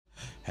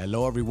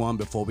Hello, everyone.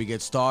 Before we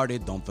get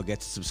started, don't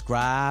forget to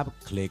subscribe.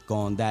 Click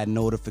on that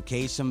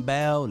notification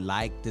bell.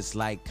 Like,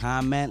 dislike,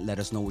 comment. Let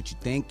us know what you're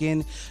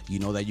thinking. You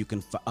know that you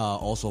can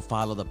also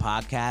follow the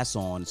podcast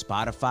on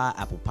Spotify,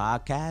 Apple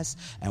Podcasts,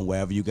 and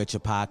wherever you get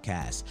your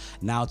podcasts.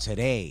 Now,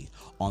 today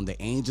on the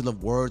Angel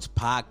of Words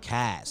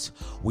podcast,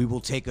 we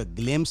will take a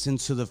glimpse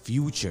into the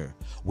future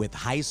with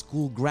high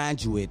school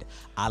graduate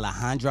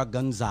Alejandra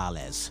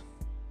Gonzalez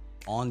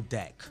on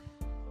deck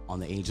on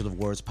the Angel of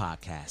Words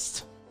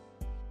podcast.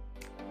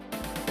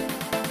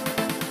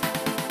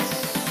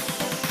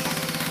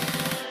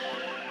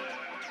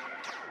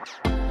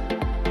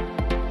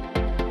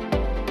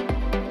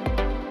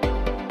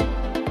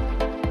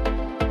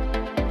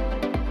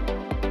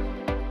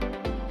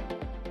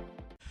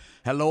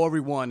 Hello,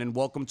 everyone, and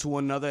welcome to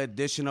another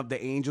edition of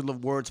the Angel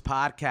of Words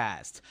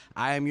podcast.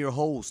 I am your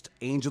host,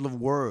 Angel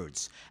of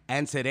Words,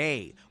 and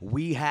today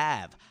we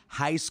have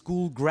high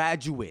school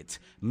graduate,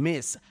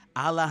 Miss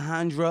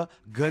Alejandra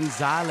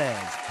Gonzalez.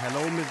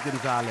 Hello, Miss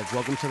Gonzalez.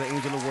 Welcome to the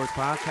Angel of Words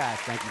podcast.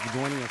 Thank you for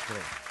joining us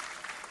today.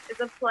 It's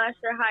a pleasure.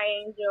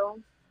 Hi, Angel.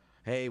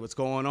 Hey, what's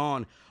going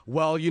on?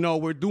 Well,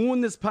 we're doing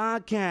this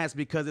podcast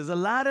because there's a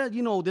lot of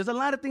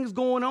things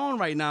going on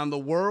right now in the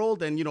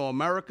world, and,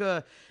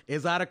 America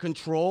is out of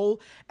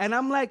control. And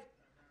I'm like,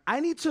 I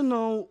need to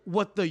know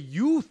what the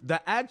youth,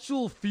 the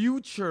actual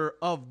future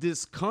of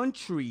this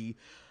country,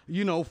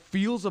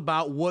 feels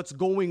about what's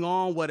going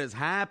on, what has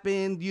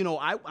happened.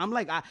 I'm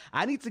like,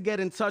 I need to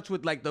get in touch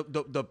with like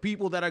the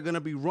people that are going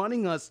to be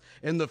running us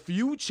in the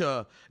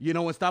future,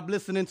 and stop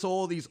listening to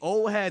all these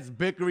old heads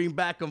bickering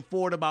back and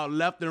forth about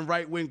left and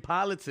right wing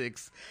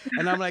politics.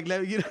 And I'm like,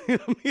 let me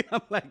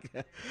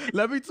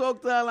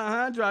talk to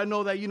Alejandra. I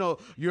know that,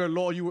 you're a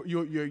law,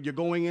 you're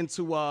going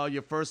into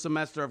your first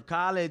semester of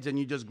college and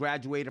you just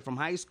graduated from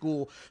high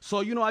school. So,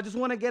 I just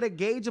want to get a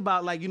gauge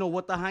about like,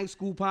 what the high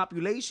school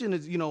population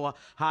is,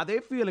 how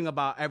they're feeling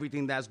about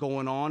everything that's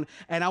going on.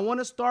 And I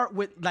want to start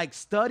with like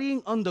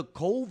studying under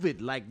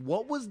COVID. Like,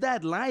 what was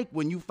that like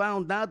when you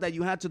found out that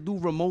you had to do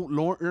remote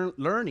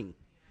learning?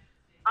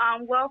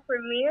 Well, for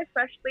me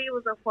especially, it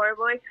was a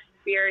horrible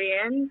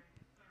experience.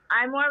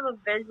 I'm more of a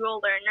visual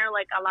learner,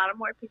 like a lot of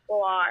more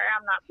people are.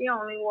 I'm not the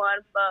only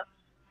one, but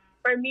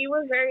for me, it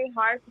was very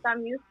hard because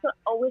I'm used to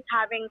always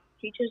having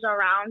teachers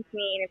around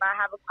me, and if I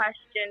have a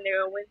question,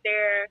 they're always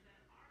there.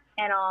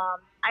 And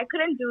I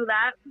couldn't do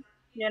that,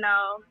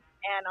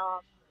 And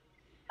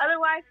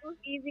otherwise, it was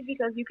easy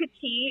because you could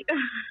cheat.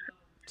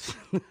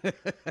 But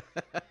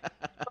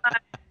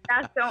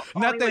that's the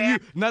only way.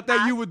 Not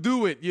that you would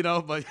do it,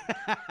 but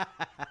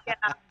yeah.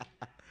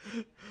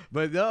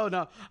 But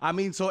no. I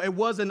mean, so it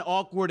was an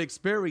awkward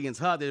experience,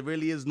 huh? There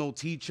really is no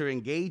teacher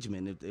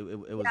engagement. It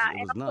was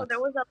nuts. There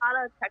was a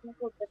lot of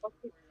technical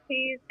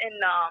difficulties in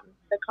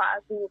the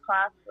Google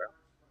Classroom.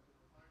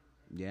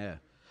 Yeah.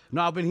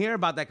 No, I've been hearing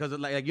about that because,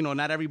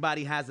 not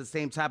everybody has the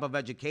same type of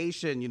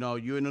education.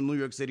 You're in a New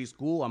York City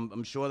school.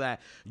 I'm sure that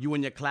you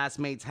and your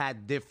classmates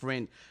had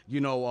different,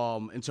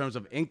 in terms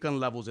of income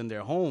levels in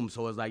their homes.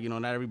 So it's like,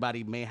 not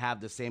everybody may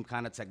have the same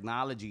kind of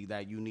technology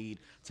that you need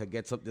to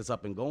get this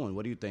up and going.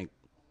 What do you think?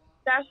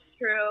 That's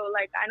true.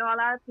 Like, I know a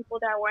lot of people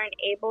that weren't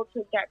able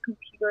to get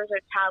computers or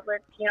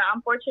tablets.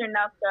 I'm fortunate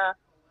enough to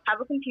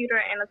have a computer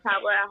and a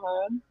tablet at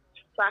home,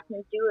 so I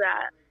can do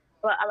that.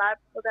 But a lot of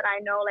people that I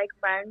know, like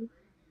friends,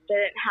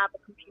 didn't have a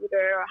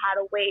computer or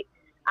had to wait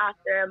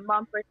after a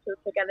month or two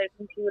to get a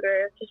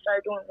computer to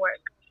start doing work.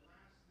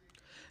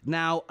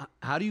 Now,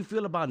 how do you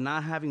feel about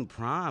not having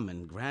prom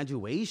and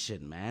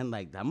graduation, man?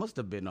 Like, that must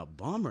have been a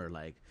bummer.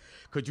 Like,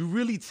 could you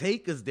really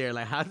take us there?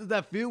 Like, how did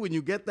that feel when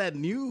you get that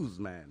news,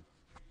 man?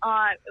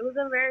 It was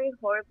a very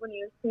horrible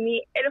news to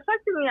me. It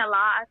affected me a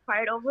lot. I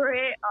cried over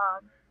it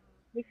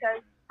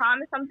because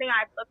prom is something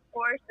I've looked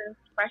for since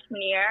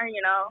freshman year,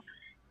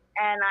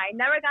 And I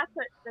never got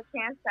the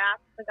chance to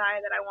ask the guy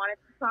that I wanted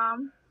to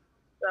prom,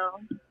 so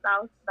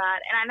that was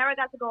bad. And I never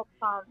got to go to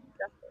prom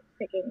just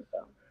picking.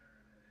 So.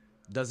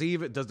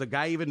 Does the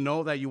guy even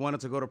know that you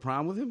wanted to go to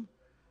prom with him?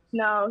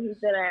 No, he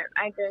didn't.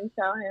 I didn't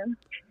tell him.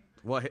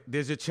 Well,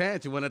 there's your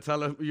chance. You want to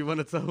tell him? You want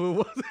to tell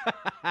who it was?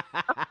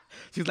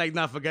 She's like,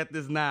 "Nah, forget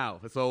this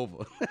now. It's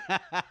over.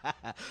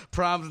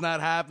 Prom's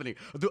not happening."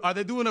 Are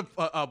they doing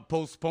a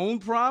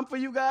postponed prom for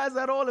you guys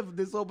at all? If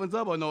this opens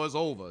up, or no, it's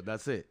over.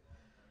 That's it.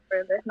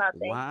 There's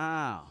nothing.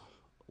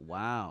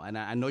 Wow. And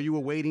I know you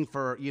were waiting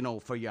for,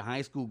 for your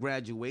high school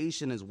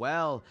graduation as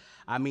well.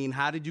 I mean,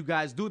 how did you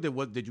guys do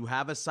that? Did you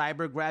have a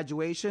cyber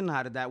graduation?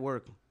 How did that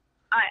work?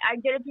 I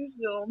did it through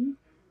Zoom.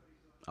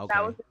 Okay.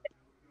 That was it.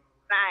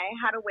 I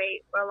had to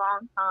wait for a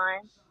long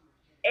time.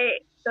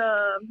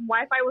 The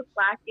Wi-Fi was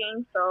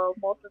lacking, so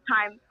most of the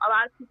time, a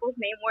lot of people's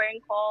names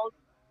weren't called.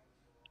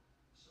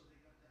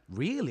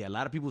 Really? A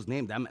lot of people's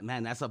names.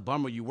 Man, that's a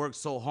bummer. You worked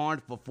so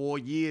hard for 4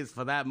 years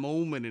for that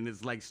moment, and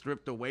it's like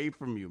stripped away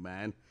from you,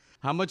 man.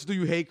 How much do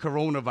you hate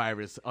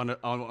coronavirus on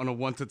a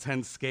 1 to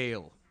 10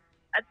 scale?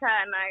 A 10.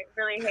 I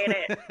really hate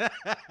it.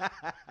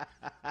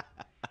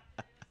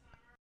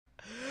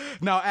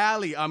 Now,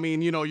 Allie, I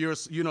mean, you're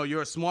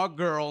a smart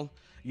girl.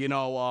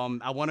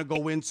 I want to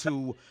go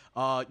into,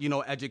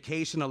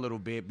 education a little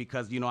bit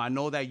because, I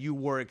know that you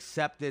were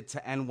accepted to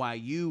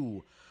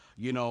NYU,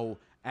 you know,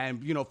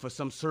 and, for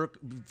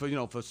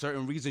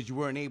certain reasons you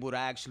weren't able to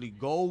actually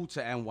go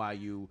to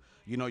NYU.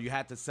 You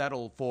had to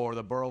settle for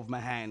the Borough of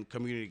Manhattan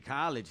Community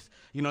College.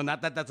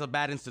 Not that that's a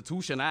bad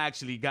institution. I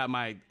actually got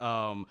my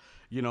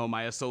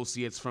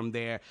associates from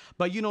there.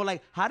 But,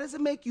 like, how does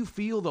it make you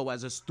feel, though,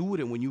 as a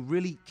student when you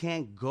really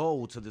can't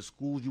go to the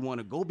schools you want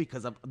to go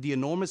because of the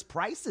enormous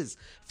prices?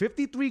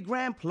 53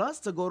 grand plus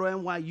to go to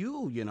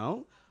NYU.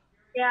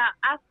 Yeah,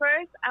 at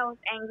first I was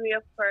angry,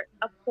 of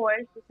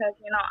course, because,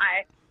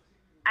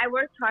 I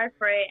worked hard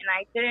for it and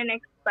I didn't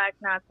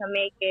expect not to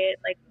make it,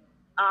 like,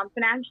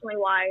 financially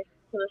wise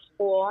to the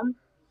school.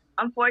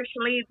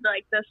 Unfortunately,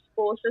 like, the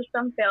school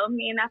system failed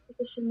me in that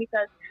position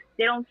because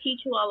they don't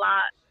teach you a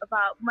lot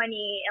about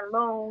money and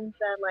loans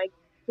and, like,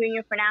 doing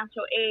your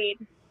financial aid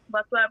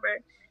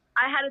whatsoever.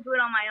 I had to do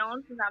it on my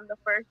own since I'm the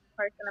first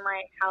person in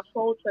my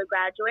household to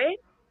graduate.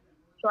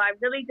 So I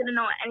really didn't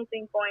know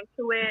anything going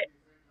to it.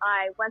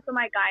 I went to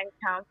my guidance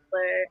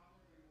counselor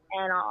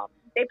and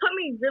they put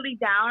me really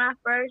down at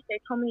first.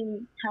 They told me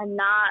to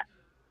not,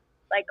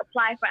 like,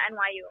 apply for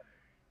NYU.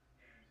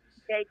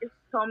 They just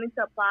told me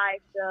to apply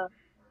to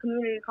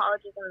community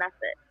colleges and that's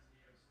it.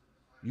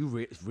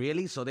 You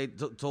really? So they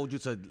told you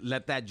to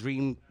let that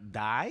dream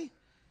die?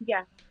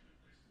 Yeah,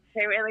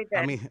 they really did.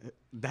 I mean,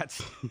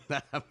 that's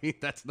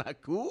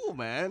not cool,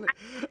 man.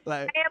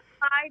 Like, I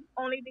applied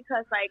only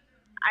because, like,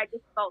 I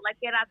just felt like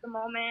it at the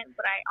moment,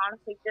 but I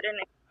honestly didn't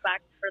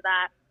expect for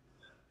that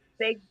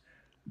big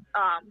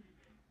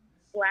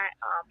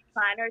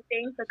planner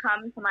thing to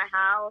come to my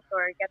house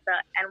or get the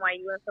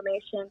NYU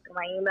information to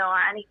my email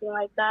or anything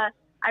like that.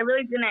 I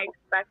really didn't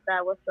expect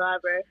that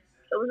whatsoever.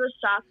 It was a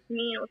shock to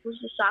me. It was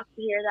a shock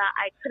to hear that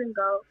I couldn't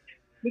go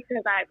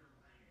because I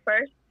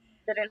first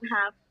didn't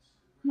have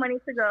money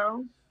to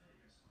go.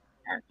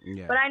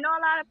 yeah. But I know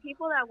a lot of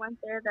people that went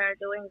there that are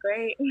doing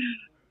great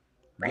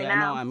right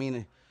now.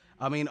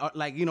 No,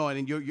 like,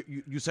 and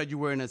you said you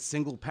were in a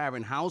single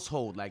parent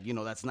household. Like,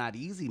 that's not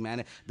easy,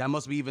 man. That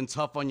must be even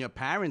tough on your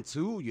parent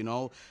too,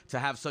 to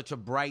have such a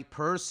bright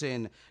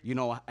person,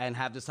 and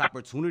have this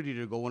opportunity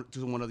to go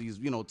to one of these,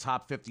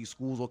 top 50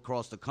 schools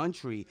across the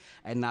country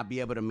and not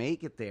be able to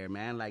make it there,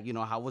 man. Like,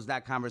 how was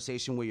that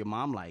conversation with your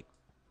mom like?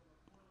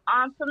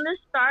 From the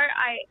start,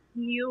 I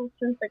knew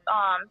since the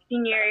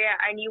senior year,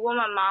 I knew what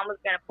my mom was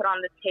gonna put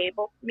on the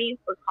table for me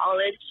for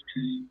college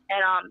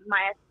and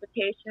my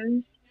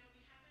expectations.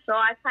 So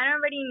I kind of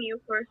already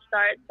knew for a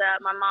start that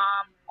my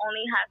mom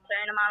only had a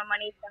certain amount of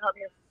money to help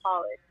me with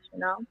college.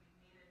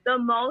 The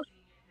most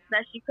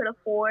that she could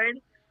afford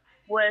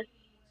was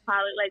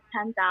probably like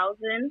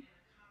 $10,000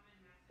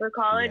 for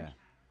college, Yeah.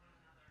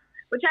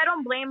 which I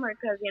don't blame her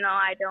because,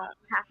 I don't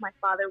have my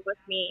father with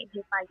me.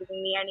 He's not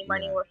giving me any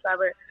money Yeah.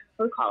 whatsoever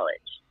for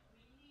college.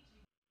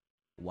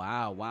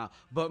 Wow.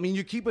 But I mean,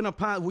 you're keeping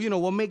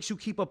what makes you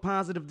keep a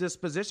positive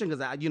disposition?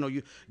 Because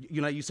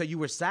you said you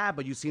were sad,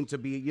 but you seem to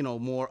be,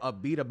 more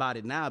upbeat about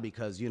it now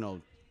because, you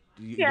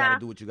got to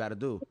do what you got to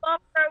do. Well,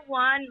 for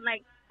one,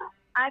 like,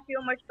 I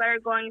feel much better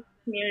going to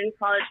community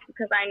college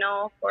because I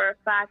know for a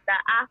fact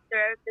that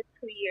after the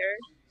 2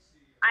 years,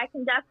 I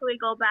can definitely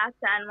go back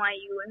to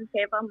NYU and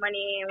save up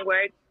money and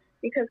work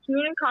because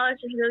community college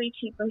is really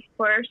cheap and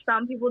for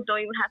some people don't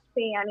even have to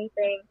pay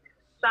anything.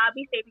 So I'll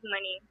be saving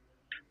money.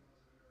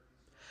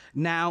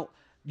 Now,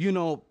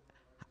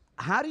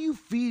 how do you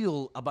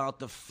feel about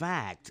the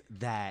fact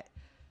that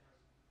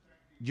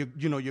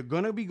you're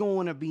gonna be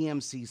going to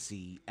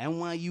BMCC,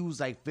 NYU's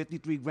like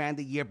 53 grand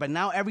a year, but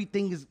now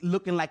everything is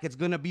looking like it's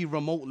gonna be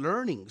remote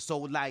learning. So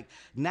like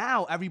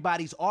now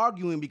everybody's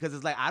arguing because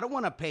it's like I don't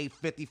want to pay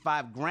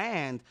 55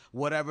 grand,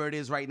 whatever it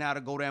is right now, to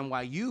go to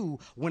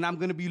NYU when I'm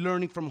gonna be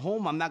learning from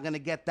home. I'm not gonna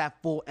get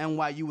that full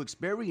NYU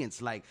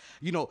experience. Like,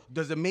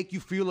 does it make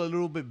you feel a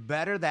little bit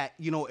better that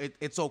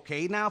it's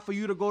okay now for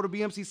you to go to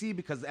BMCC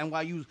because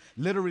NYU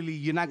literally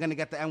you're not gonna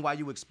get the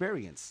NYU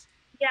experience?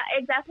 Yeah,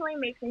 it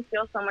definitely makes me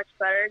feel so much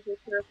better due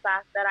to the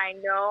fact that I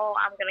know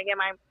I'm doing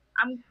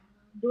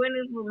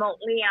it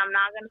remotely. I'm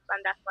not going to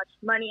spend as much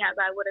money as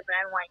I would have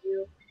at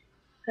NYU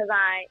because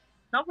I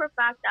know for a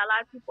fact that a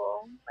lot of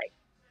people, like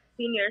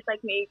seniors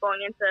like me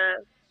going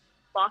into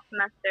fall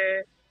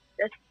semester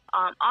this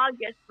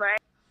August,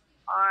 right,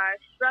 are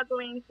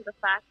struggling to the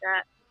fact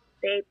that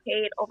they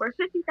paid over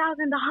 $50,000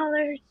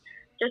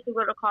 just to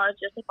go to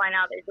college just to find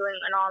out they're doing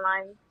an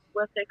online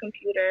with their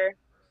computer,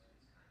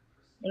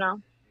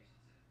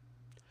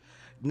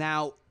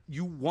 Now,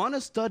 you want to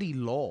study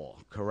law,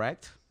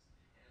 correct?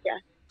 Yeah.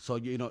 So,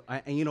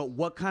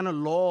 what kind of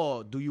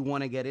law do you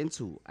want to get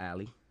into,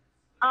 Allie?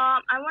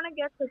 I want to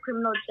get to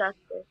criminal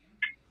justice.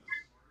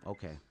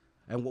 Okay.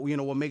 And,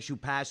 what makes you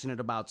passionate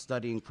about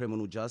studying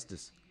criminal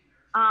justice?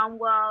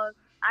 Well,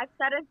 I've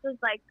said it since,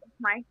 like,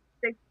 my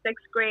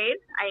sixth grade.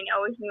 I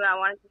always knew I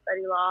wanted to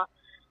study law.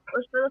 It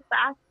was for the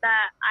fact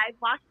that I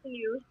watch the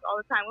news all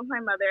the time with my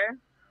mother.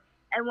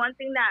 And one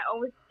thing that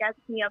always gets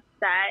me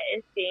upset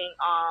is seeing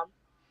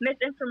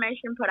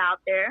misinformation put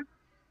out there,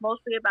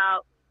 mostly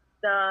about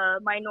the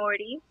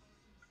minorities,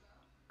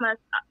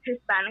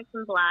 Hispanics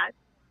and Blacks,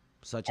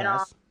 Such and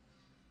as?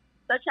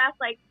 such as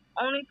like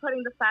only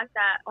putting the fact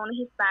that only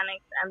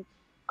Hispanics and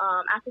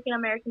African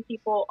American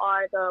people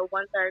are the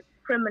ones that are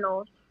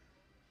criminals,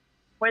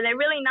 where they're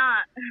really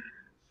not.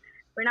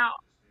 We're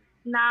not.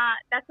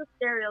 That's a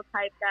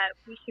stereotype that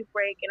we should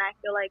break, and I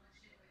feel like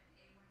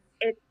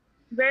it's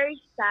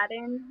very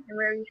saddened and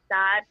very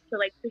sad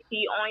to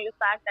see only the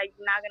fact that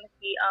you're not gonna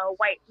see a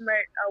white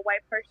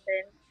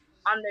person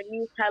on the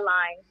news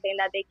headline saying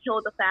that they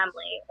killed a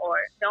family, or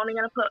they're only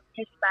gonna put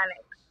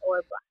Hispanics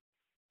or Black.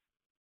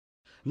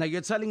 Now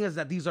you're telling us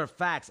that these are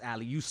facts,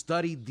 Ali. You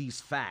studied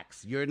these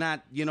facts. You're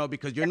not,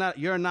 because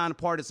you're a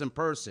nonpartisan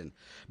person.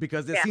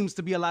 Because there Yeah. seems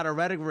to be a lot of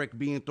rhetoric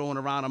being thrown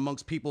around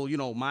amongst people,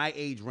 my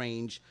age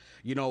range,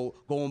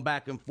 going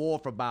back and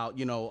forth about,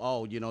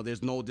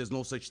 there's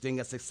no such thing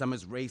as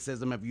systemic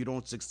racism. If you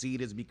don't succeed,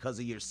 it's because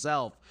of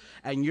yourself.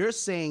 And you're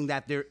saying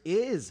that there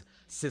is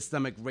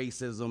systemic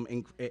racism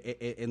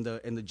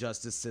in the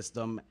justice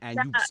system, and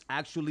you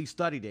actually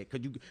studied it.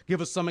 Could you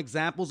give us some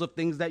examples of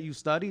things that you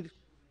studied?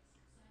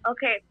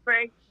 Okay, for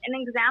an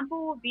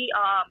example would be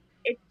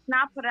it's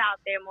not put out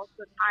there most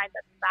of the time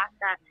that the fact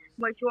that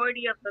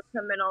majority of the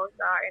criminals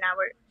are in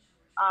our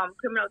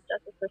criminal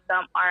justice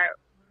system are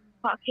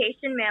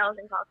Caucasian males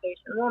and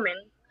Caucasian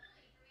women.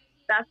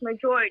 That's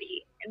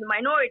majority, and the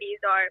minorities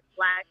are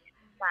Black and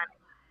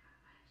Hispanic.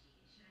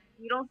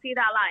 You don't see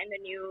that a lot in the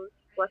news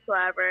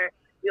whatsoever.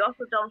 We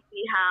also don't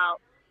see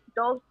how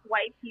those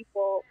white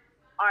people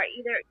are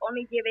either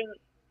only giving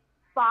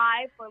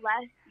 5 or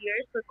less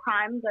years for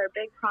crimes or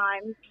big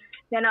crimes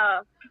than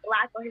a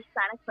Black or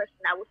Hispanic person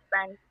that will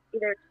spend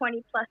either 20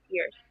 plus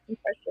years in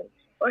prison,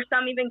 or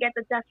some even get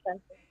the death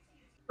sentence.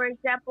 For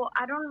example,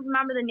 I don't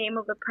remember the name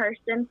of the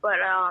person, but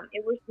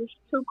it was these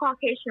 2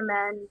 Caucasian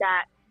men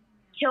that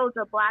killed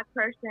a Black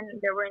person.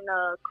 They were in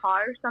a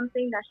car or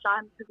something that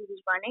shot him because he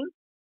was running.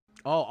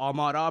 Oh,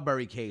 Ahmaud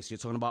Arbery case. You're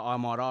talking about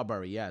Ahmaud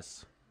Arbery,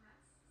 yes.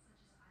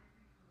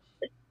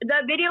 The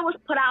video was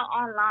put out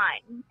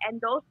online, and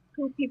those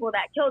 2 people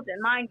that killed him,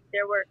 mind you,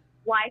 they were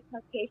white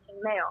Caucasian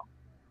male.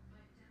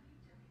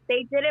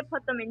 They didn't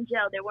put them in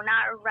jail. They were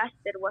not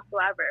arrested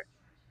whatsoever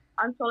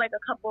until like a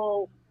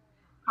couple,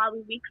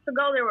 probably weeks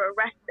ago, they were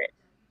arrested.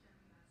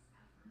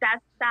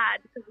 That's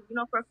sad because you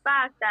know for a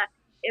fact that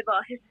if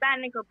a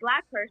Hispanic or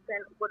Black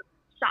person would have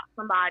shot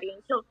somebody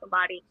and killed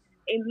somebody,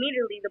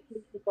 immediately the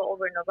police would go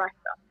over and arrest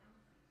them.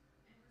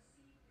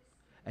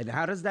 And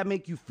how does that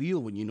make you feel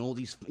when you know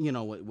these,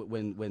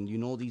 when you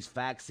know these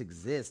facts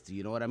exist?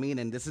 You know what I mean?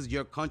 And this is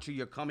your country.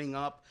 You're coming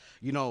up.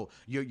 You're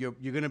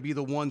going to be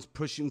the ones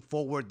pushing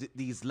forward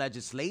these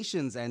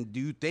legislations. And do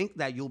you think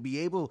that you'll be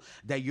able,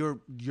 that your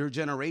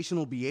generation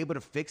will be able to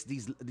fix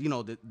these,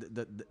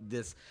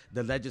 the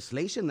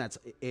legislation that's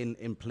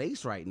in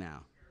place right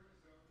now?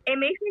 It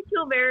makes me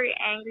feel very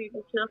angry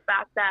due to the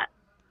fact that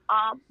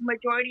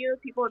majority of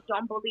the people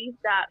don't believe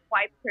that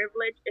white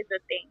privilege is a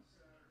thing.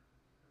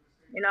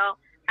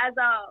 As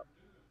a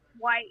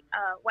white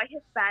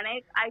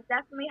Hispanic, I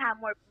definitely have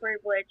more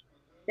privilege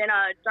than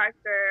a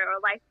darker or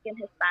light-skinned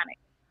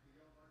Hispanic.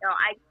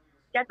 I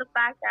get the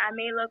fact that I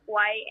may look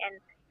white,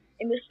 and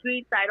in the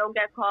streets I don't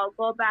get called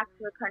 "go back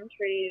to the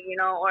country,"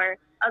 or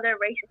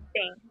other racist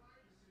things.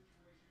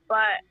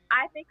 But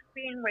I've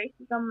experienced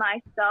racism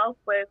myself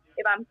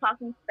if I'm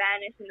talking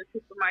Spanish in the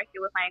supermarket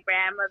with my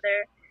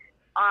grandmother.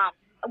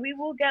 We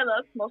will get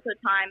looks most of the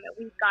time, and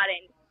we've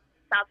gotten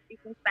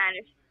South-speaking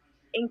Spanish.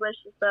 English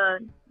is the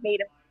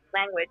native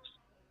language.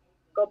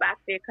 Go back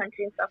to your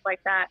country and stuff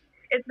like that.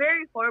 It's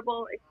very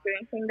horrible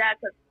experiencing that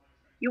because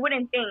you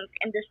wouldn't think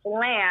in this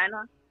land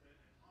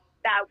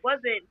that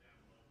wasn't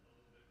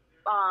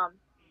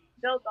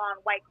built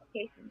on white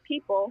Caucasian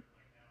people,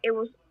 it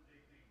was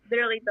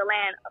literally the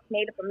land of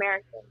Native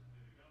Americans.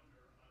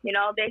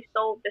 They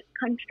stole this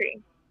country.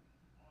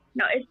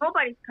 It's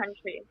nobody's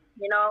country.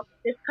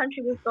 This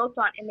country was built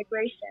on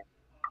immigration.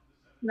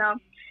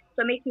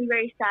 So it makes me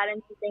very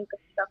saddened to think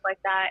of stuff like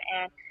that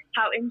and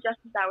how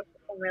injustice our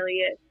system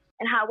really is,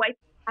 and how white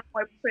people have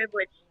more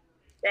privilege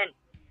than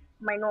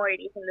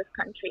minorities in this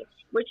country,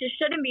 which it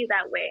shouldn't be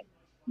that way.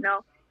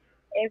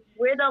 If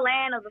we're the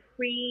land of the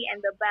free and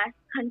the best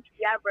country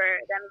ever,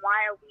 then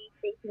why are we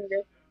facing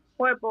this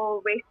horrible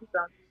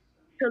racism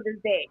to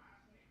this day?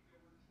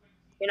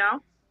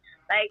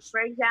 Like,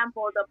 for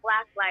example, the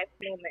Black Lives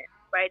Movement,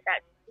 right?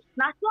 That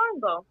not long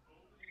ago.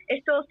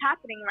 It still is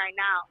happening right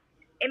now.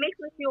 It makes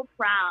me feel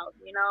proud,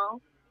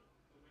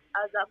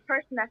 as a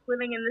person that's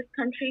living in this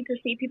country, to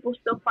see people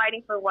still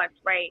fighting for what's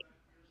right.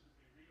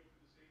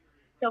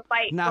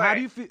 Now,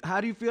 how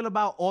do you feel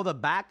about all the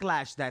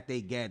backlash that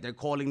they get? They're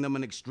calling them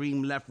an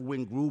extreme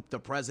left-wing group. The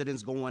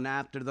president's going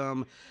after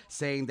them,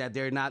 saying that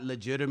they're not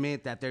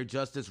legitimate, that they're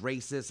just as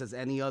racist as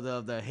any other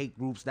of the hate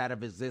groups that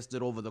have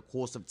existed over the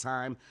course of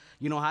time.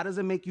 How does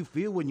it make you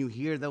feel when you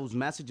hear those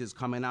messages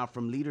coming out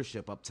from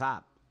leadership up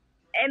top?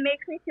 It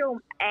makes me feel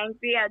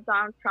angry at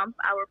Donald Trump,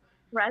 our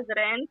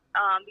president,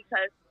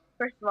 because,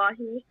 first of all,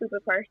 he's a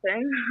stupid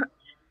person.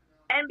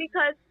 And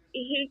because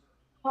he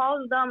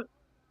calls them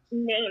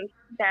names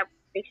that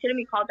they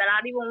shouldn't be called that. I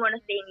don't even want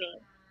to say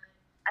names.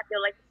 I feel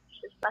like it's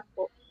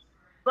disrespectful.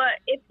 But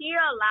if he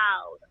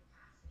allowed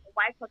a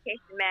white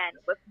Caucasian man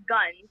with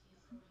guns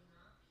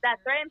that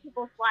threaten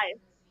people's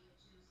lives,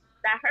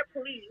 that hurt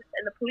police,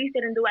 and the police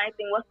didn't do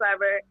anything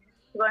whatsoever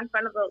to go in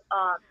front of the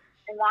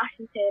in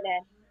Washington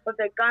and with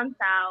their guns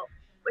out,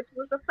 which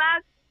was a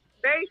fact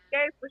very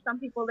scary for some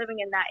people living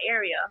in that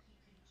area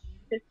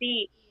to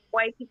see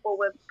white people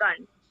with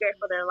guns scared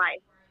for their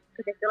life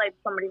because they feel like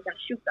somebody's gonna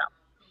shoot them,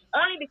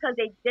 only because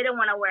they didn't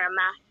want to wear a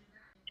mask.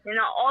 You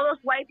know, all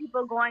those white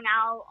people going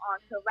out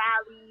onto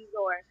rallies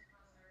or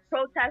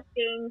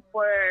protesting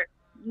for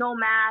no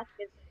mask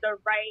is the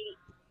right.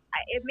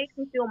 It makes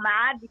me feel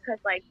mad because,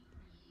 like,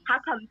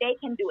 how come they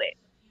can do it?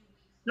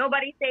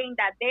 Nobody's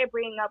saying that they're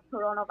bringing up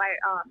corona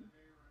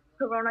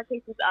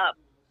cases up,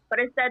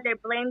 but instead they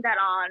blame that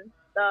on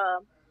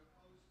the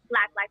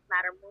Black Lives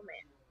Matter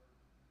movement.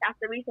 That's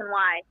the reason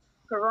why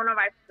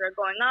coronaviruses are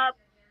going up.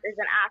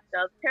 There's an act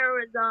of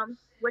terrorism,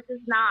 which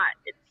is not.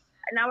 It's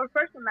in our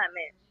First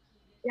Amendment.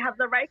 We have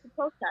the right to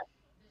protest.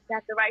 We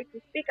have the right to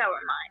speak our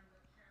mind.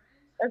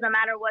 Doesn't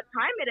matter what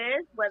time it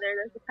is, whether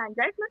there's a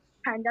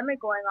pandemic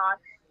going on,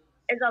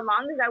 as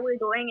long as that we're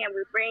doing and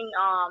we bring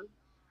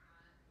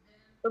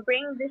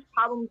these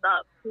problems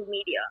up to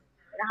media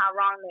and how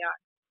wrong they are.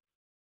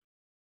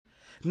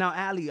 Now,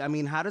 Ali, I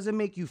mean, how does it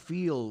make you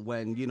feel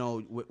when, you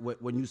know,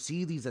 when you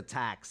see these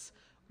attacks,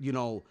 you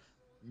know,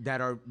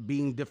 that are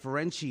being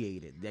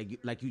differentiated,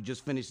 like you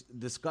just finished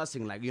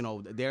discussing, like, you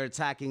know, they're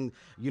attacking,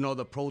 you know,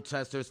 the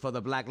protesters for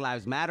the Black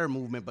Lives Matter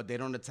movement, but they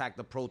don't attack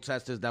the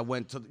protesters that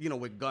went to, you know,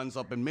 with guns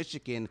up in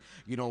Michigan,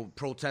 you know,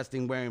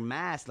 protesting, wearing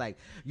masks, like,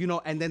 you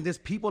know, and then there's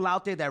people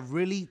out there that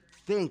really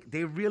think,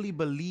 they really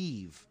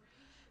believe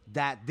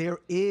that there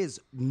is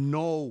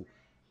no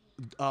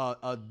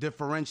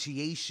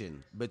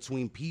differentiation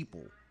between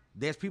people.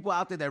 There's people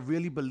out there that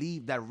really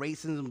believe that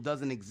racism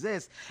doesn't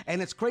exist,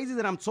 and it's crazy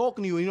that I'm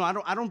talking to you. You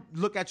know, I don't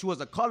look at you as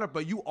a color,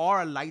 but you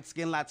are a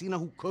light-skinned Latina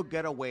who could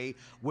get away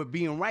with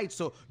being right.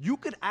 So you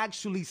could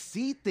actually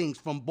see things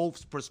from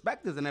both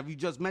perspectives. And as you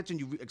just mentioned,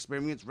 you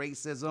experienced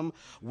racism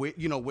with,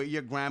 you know, with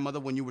your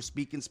grandmother when you were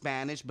speaking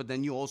Spanish, but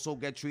then you also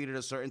get treated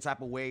a certain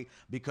type of way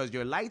because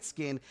you're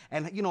light-skinned.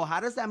 And you know, how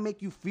does that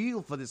make you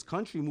feel for this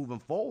country moving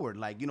forward?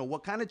 Like, you know,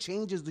 what kind of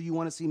changes do you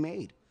want to see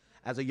made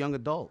as a young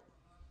adult?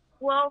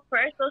 Well,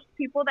 first, those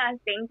people that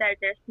think that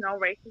there's no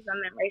racism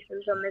and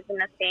racism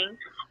isn't a thing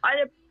are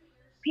the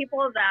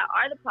people that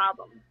are the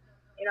problem.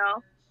 You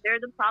know, they're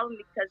the problem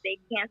because they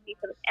can't see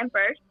for the and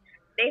first,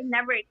 they've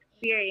never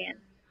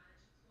experienced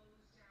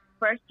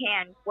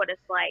firsthand what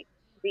it's like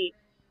to be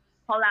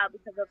called out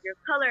because of your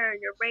color,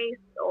 your race,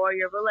 or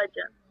your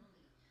religion.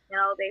 You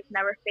know, they've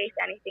never faced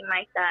anything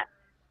like that.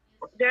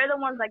 They're the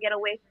ones that get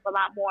away with a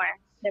lot more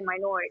than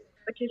minorities,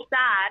 which is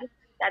sad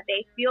that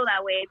they feel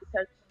that way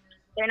because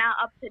they're not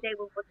up to date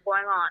with what's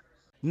going on.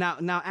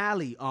 Now,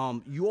 Ali,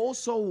 you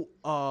also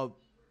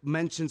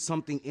mentioned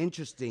something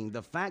interesting: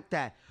 the fact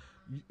that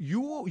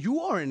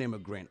you are an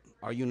immigrant,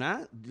 are you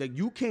not? Like,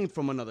 you came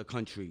from another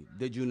country,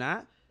 did you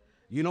not?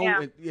 You know,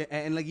 Yeah.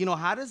 and like, you know,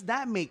 how does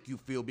that make you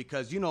feel?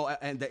 Because, you know,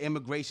 and the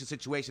immigration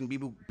situation,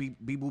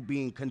 people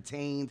being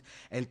contained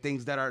and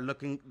things that are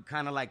looking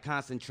kind of like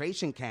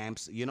concentration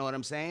camps. You know what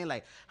I'm saying?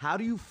 Like, how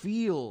do you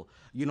feel,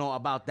 you know,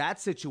 about that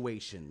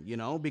situation? You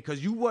know,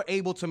 because you were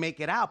able to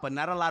make it out, but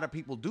not a lot of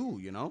people do.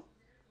 You know?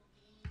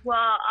 Well,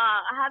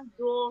 I have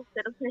dual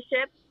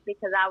citizenship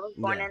because I was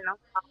born Yeah. in El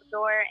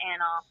Salvador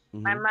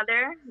and my Hmm.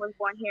 mother was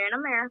born here in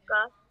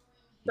America.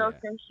 So Yeah.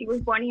 since she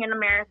was born here in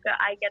America,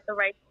 I get the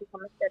right to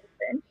become a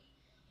citizen.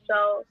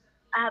 So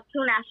I have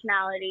two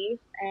nationalities,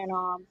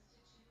 and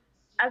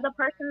as a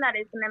person that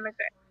is an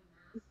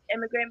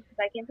immigrant because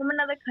I came from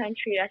another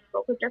country, I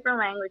spoke a different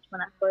language when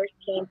I first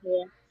came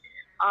here.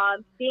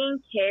 Seeing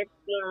kids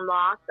being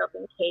locked up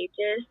in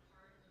cages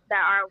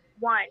that are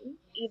one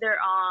either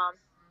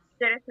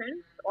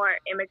citizens or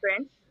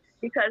immigrants,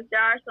 because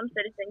there are some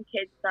citizen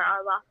kids that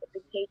are locked up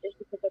in cages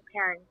because their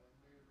parents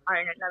are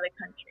in another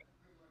country.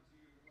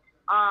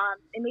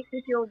 It makes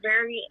me feel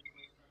very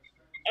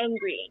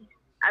angry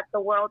at the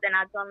world and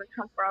at Donald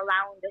Trump for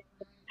allowing this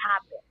to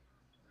happen.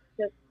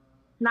 Just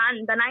not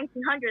in the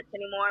 1900s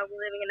anymore.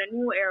 We're living in a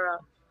new era,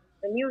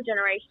 a new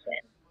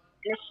generation,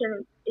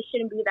 and it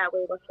shouldn't be that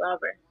way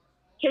whatsoever.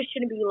 Kids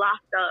shouldn't be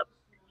locked up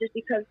just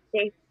because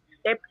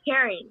their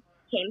parents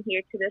came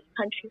here to this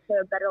country for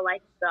a better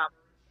life for them.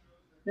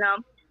 You know,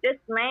 this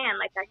land,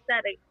 like I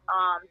said,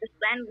 this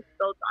land was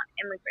built on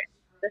immigrants.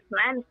 This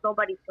land is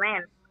nobody's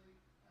land.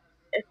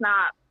 It's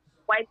not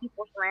white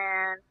people's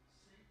land.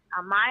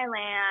 My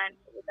land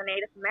was the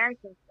Native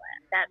Americans'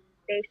 land that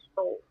they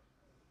stole.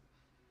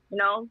 You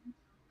know,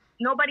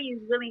 nobody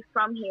is really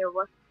from here.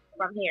 Was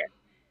from here.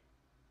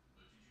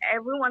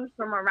 Everyone's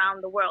from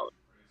around the world.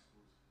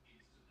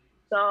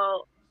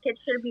 So kids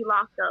should be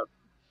locked up.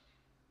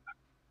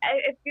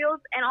 It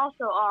feels, and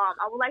also,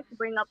 I would like to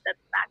bring up the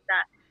fact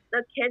that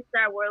the kids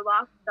that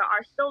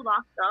are still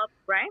locked up,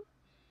 right?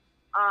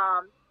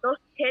 Those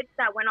kids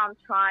that went on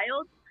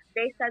trial,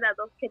 they said that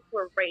those kids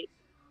were raped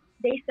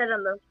they said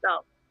in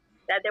themselves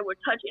that they were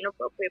touched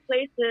inappropriate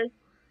places,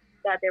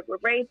 that they were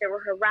raped, they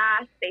were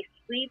harassed, they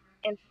sleep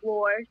in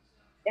floors,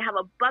 they have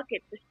a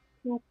bucket to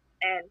poop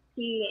and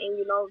pee and,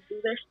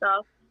 do their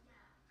stuff,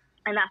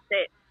 and that's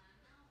it.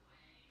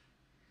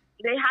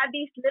 They have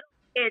these little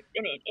kids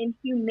in it,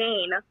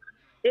 inhumane.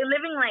 They're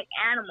living like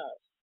animals.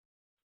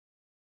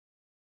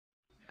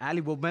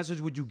 Ali, what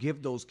message would you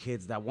give those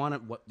kids that want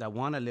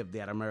to live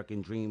that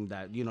American dream,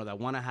 that that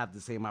want to have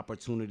the same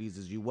opportunities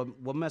as you?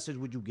 What message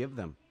would you give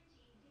them?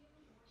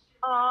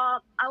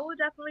 I would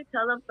definitely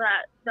tell them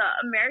that the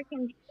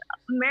American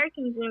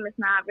dream is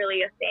not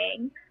really a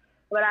thing,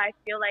 but I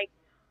feel like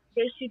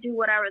they should do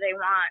whatever they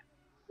want.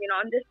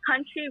 In this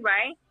country,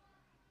 right?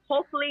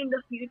 Hopefully, in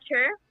the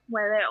future,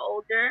 when they're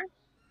older,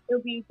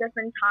 there'll be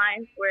different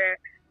times where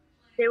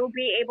they will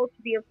be able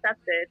to be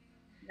accepted.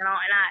 And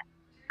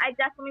I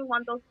definitely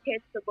want those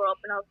kids to grow up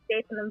in a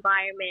safe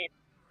environment,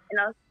 in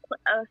a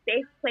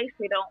safe place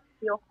where they don't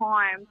feel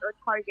harmed or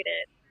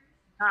targeted.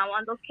 I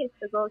want those kids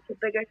to go to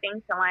bigger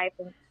things in life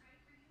and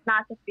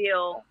not to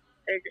feel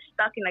they're just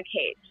stuck in a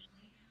cage.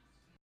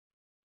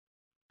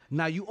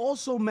 Now, you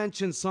also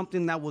mentioned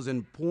something that was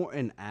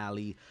important,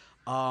 Ali,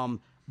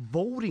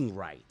 voting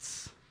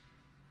rights.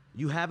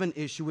 You have an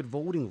issue with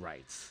voting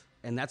rights,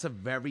 and that's a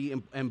very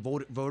and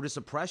voter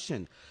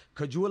suppression.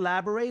 Could you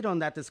elaborate on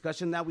that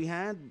discussion that we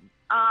had?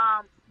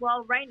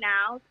 Well, right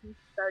now, since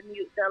the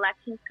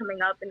election's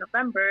coming up in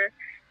November,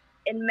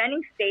 in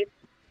many states,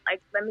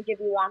 like, let me give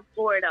you one,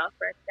 Florida,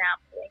 for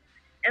example.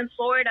 In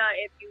Florida,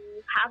 if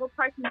you have a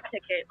parking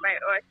ticket, right,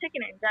 or a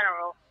ticket in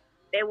general,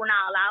 they will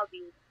not allow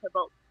you to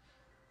vote.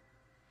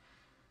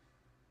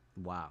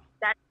 Wow.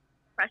 That's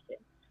oppression.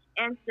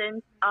 And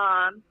since,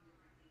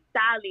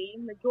 sadly,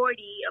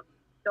 majority of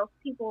those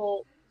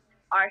people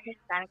are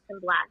Hispanics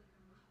and Blacks.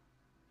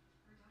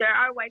 There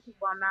are white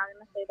people. I'm not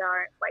going to say there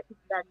are white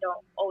people that don't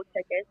own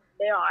tickets.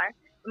 They are.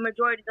 The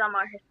majority of them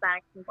are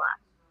Hispanics and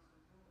Blacks.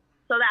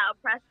 So that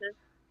oppresses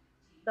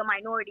the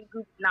minority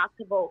group not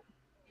to vote.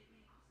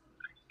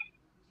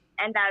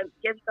 And that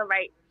gives the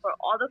right for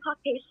all the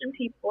Caucasian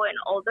people and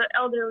all the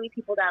elderly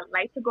people that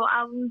like to go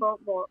out and vote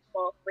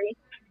free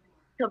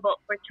to vote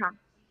for Trump.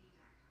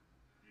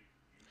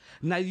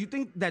 Now, you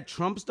think that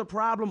Trump's the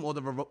problem, or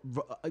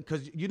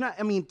because you're not?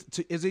 I mean,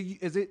 is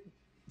it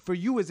for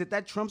you? Is it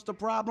that Trump's the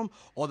problem,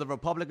 or the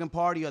Republican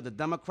Party, or the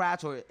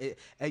Democrats, or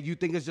you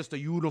think it's just a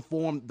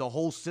uniform? The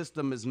whole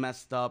system is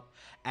messed up,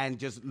 and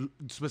just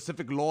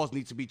specific laws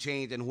need to be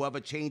changed, and whoever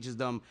changes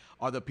them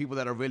are the people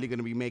that are really going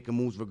to be making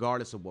moves,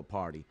 regardless of what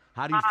party.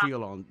 How do you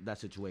feel on that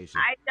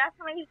situation? I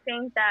definitely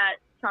think that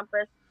Trump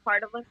is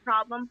part of the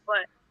problem,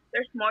 but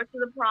there's more to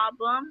the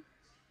problem.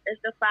 Is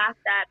the fact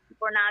that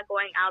people are not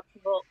going out to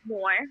vote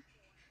more.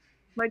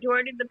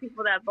 Majority of the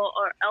people that vote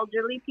are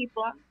elderly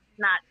people,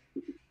 and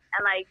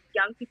like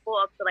young people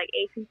up to like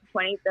 18 to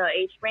 20, the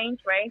age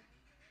range, right?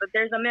 But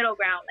there's a middle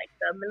ground, like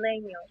the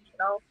millennials,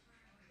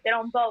 they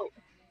don't vote.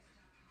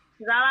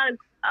 There's not a lot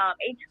of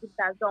age groups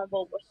that don't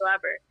vote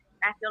whatsoever.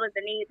 And I feel like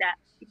the need that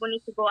people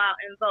need to go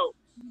out and vote,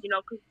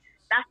 because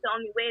that's the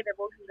only way that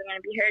voices are going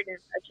to be heard and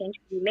a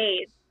change can be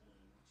made.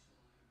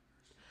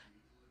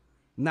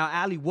 Now,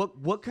 Ali,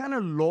 what kind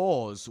of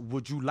laws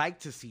would you like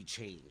to see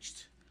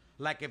changed?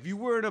 Like, if you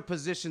were in a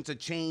position to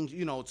change,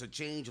 to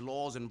change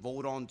laws and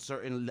vote on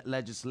certain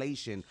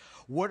legislation,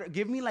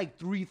 give me like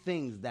 3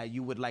 things that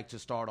you would like to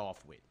start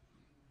off with.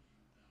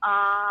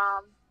 I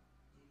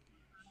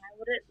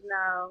wouldn't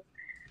know.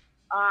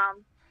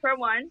 For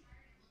one,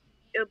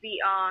 it would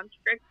be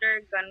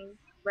stricter gun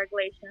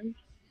regulations.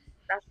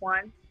 That's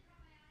one.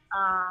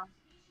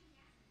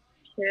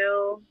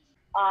 2,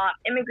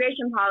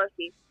 immigration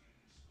policies.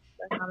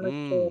 That's number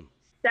 2.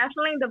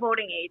 Definitely the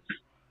voting age.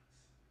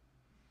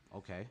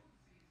 Okay.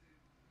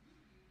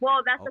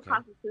 Well, that's the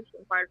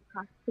Constitution part of the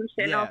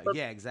Constitution. Yeah, also.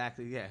 yeah,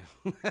 exactly, yeah.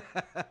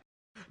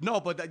 No,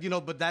 but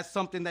that's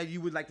something that you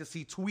would like to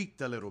see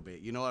tweaked a little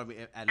bit, I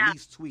mean, at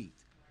least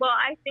tweaked. Well,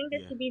 I think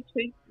it should be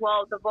tweaked.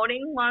 Well, the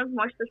voting ones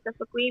more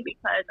specifically,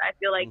 because I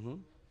feel like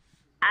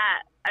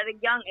at a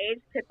young age,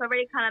 kids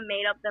already kind of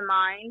made up their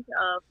minds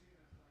of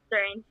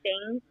certain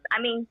things. I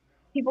mean,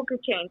 people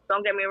could change,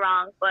 don't get me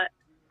wrong, but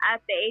at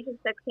the age of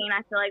 16,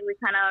 I feel like we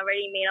kind of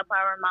already made up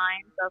our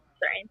minds of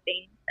certain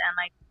things. And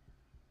like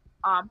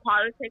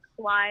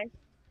politics-wise,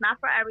 not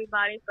for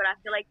everybody, but I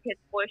feel like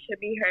kids' voice should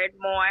be heard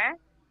more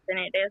than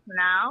it is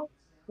now,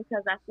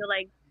 because I feel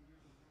like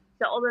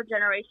the older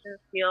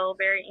generations feel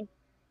very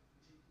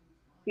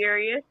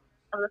furious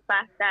of the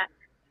fact that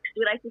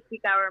we like to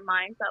speak our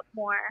minds up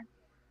more.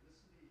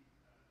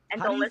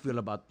 And How do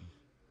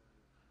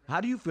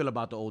you feel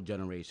about the old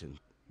generation?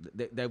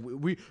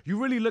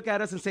 You really look at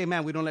us and say,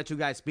 man, we don't let you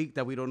guys speak,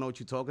 that we don't know what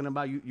you're talking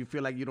about? You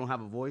feel like you don't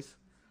have a voice?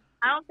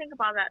 I don't think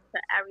about that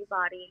to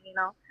everybody,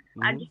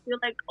 I just feel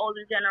like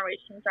older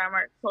generations are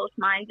more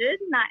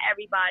close-minded. Not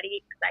everybody,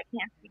 because I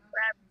can't speak for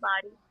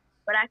everybody,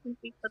 but I can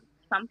speak for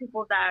some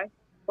people that I've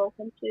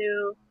spoken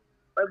to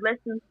or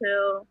listened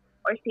to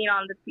or seen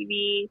on the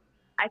TV.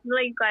 I feel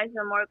like you guys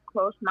are more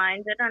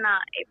close-minded or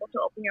not able to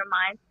open your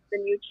minds to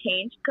the new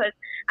change because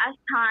as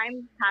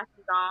time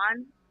passes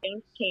on,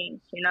 things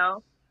change, you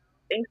know?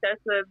 Things start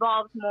to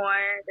evolve more,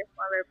 there's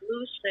more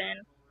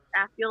revolution.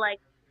 And I feel like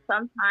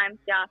sometimes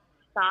y'all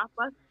stop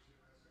us,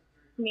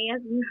 me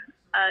as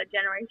a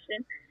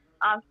generation,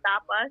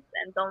 stop us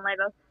and don't let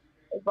us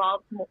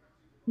evolve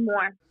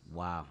more.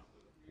 Wow.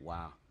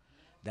 Wow.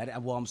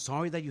 Well, I'm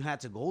sorry that you had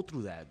to go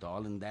through that,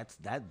 darling.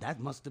 That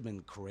must have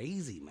been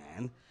crazy,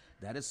 man.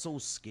 That is so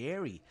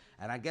scary.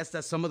 And I guess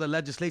that's some of the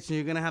legislation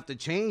you're gonna have to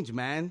change,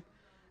 man.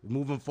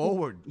 Moving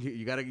forward,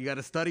 you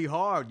gotta study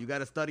hard. You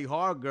gotta study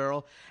hard,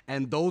 girl.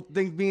 And those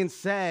things being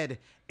said,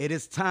 it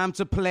is time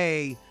to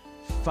play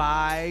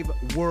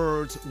 5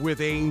 Words with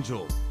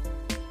Angel.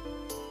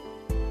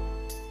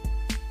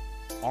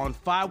 On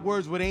 5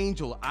 Words with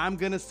Angel, I'm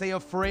gonna say a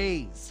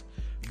phrase.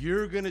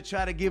 You're gonna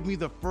try to give me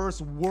the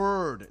first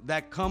word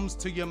that comes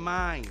to your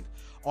mind.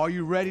 Are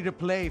you ready to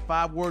play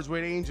 5 Words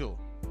with Angel?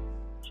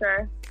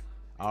 Sure.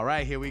 All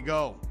right, here we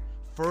go.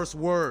 First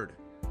word,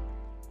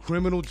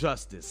 criminal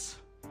justice.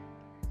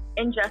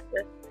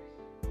 Injustice.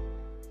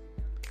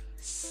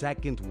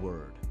 Second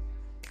word,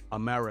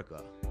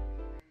 America.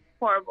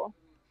 Horrible.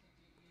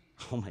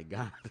 Oh my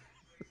God.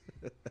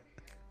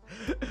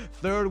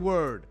 Third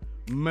word,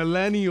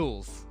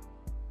 millennials.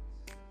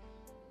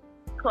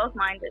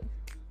 Close-minded.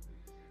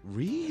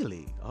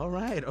 Really? All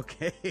right,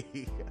 okay.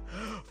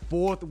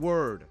 Fourth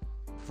word,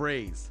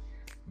 phrase,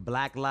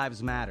 Black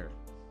Lives Matter.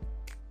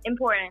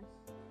 Important.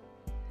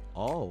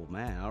 Oh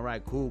man, all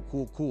right,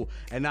 cool.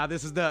 And now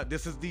this is the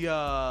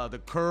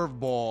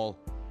curveball.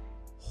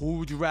 Who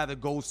would you rather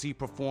go see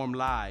perform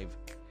live?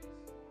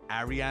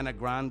 Ariana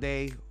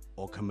Grande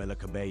or Camila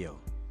Cabello?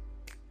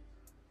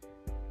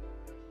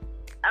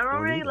 I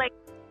don't really like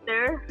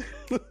either.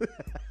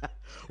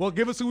 Well,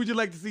 give us who would you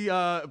like to see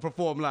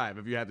perform live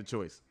if you had the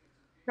choice?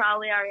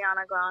 Probably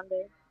Ariana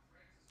Grande.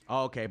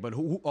 Oh, okay, but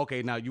who?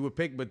 Okay, now you would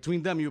pick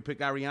between them. You would pick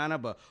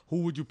Ariana, but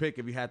who would you pick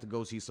if you had to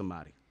go see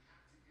somebody?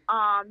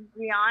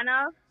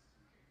 Rihanna.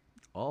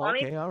 Oh,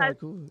 okay, all right,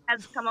 cool.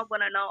 Has come up with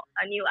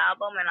a new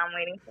album, and I'm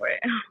waiting for it.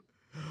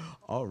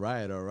 All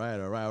right.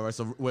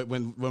 So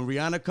when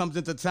Rihanna comes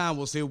into town,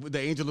 we'll see if the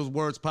Angel of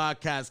Words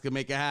podcast can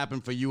make it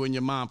happen for you and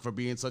your mom for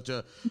being such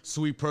a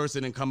sweet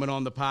person and coming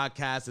on the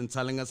podcast and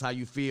telling us how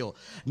you feel.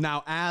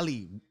 Now,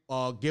 Allie,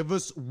 give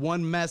us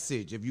one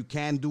message. If you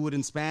can, do it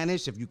in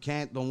Spanish. If you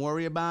can't, don't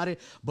worry about it.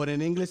 But in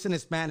English and in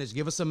Spanish,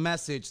 give us a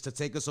message to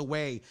take us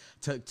away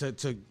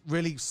to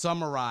really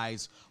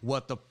summarize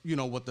what the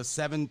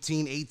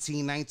 17,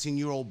 18,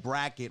 19-year-old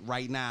bracket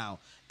right now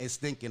is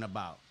thinking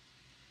about.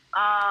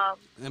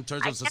 In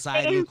terms of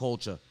society and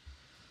culture.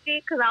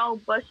 Because I'll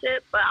bush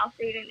it, but I'll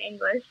say it in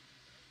English.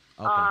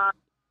 Okay.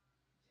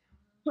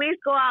 Please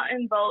go out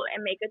and vote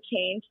and make a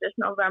change this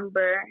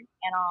November.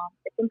 And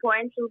it's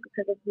important too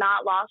because it's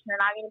not lost. We're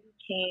not going to be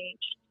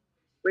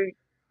changed.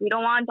 We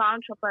don't want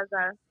Donald Trump as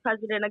a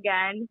president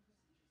again.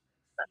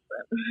 That's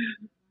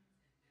it.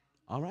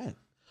 All right.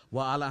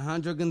 Well,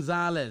 Alejandra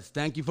Gonzalez,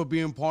 thank you for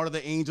being part of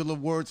the Angel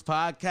of Words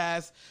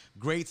podcast.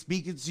 Great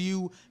speaking to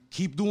you.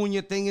 Keep doing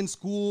your thing in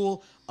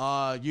school,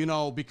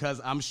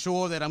 because I'm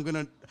sure that I'm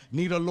going to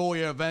need a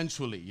lawyer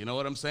eventually. You know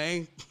what I'm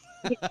saying?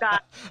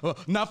 Well,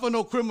 not for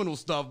no criminal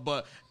stuff,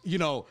 but,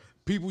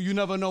 people, you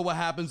never know what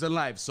happens in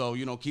life. So,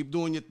 keep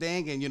doing your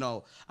thing. And,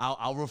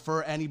 I'll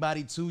refer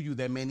anybody to you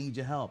that may need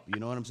your help.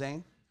 You know what I'm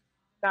saying?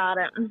 Got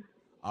it.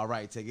 All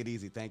right. Take it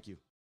easy. Thank you.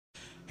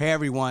 Hey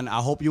everyone,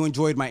 I hope you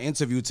enjoyed my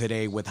interview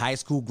today with high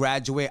school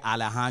graduate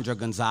Alejandra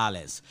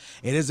Gonzalez.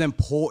 It is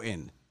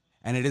important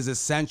and it is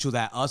essential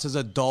that us as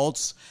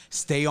adults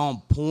stay on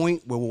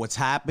point with what's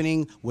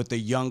happening with the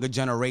younger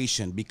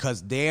generation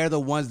because they're the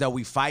ones that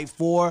we fight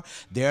for.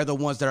 They're the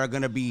ones that are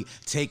going to be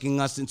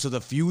taking us into the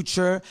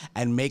future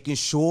and making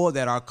sure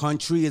that our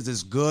country is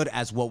as good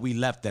as what we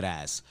left it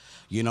as.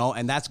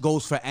 And that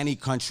goes for any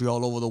country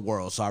all over the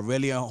world. So I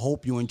really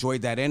hope you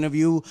enjoyed that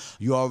interview.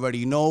 You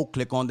already know,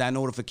 click on that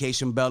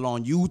notification bell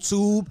on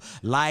YouTube,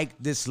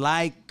 like,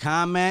 dislike,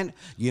 comment,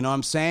 you know what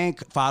I'm saying?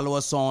 Follow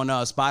us on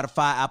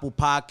Spotify, Apple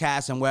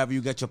Podcasts, and wherever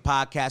you get your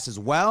podcasts as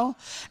well.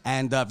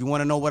 And if you want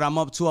to know what I'm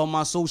up to on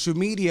my social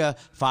media,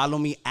 follow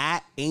me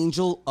at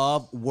Angel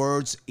of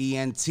Words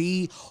ENT,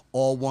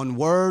 all one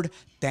word.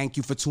 Thank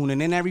you for tuning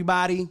in,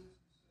 everybody.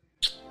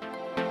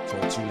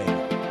 Talk to you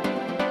later.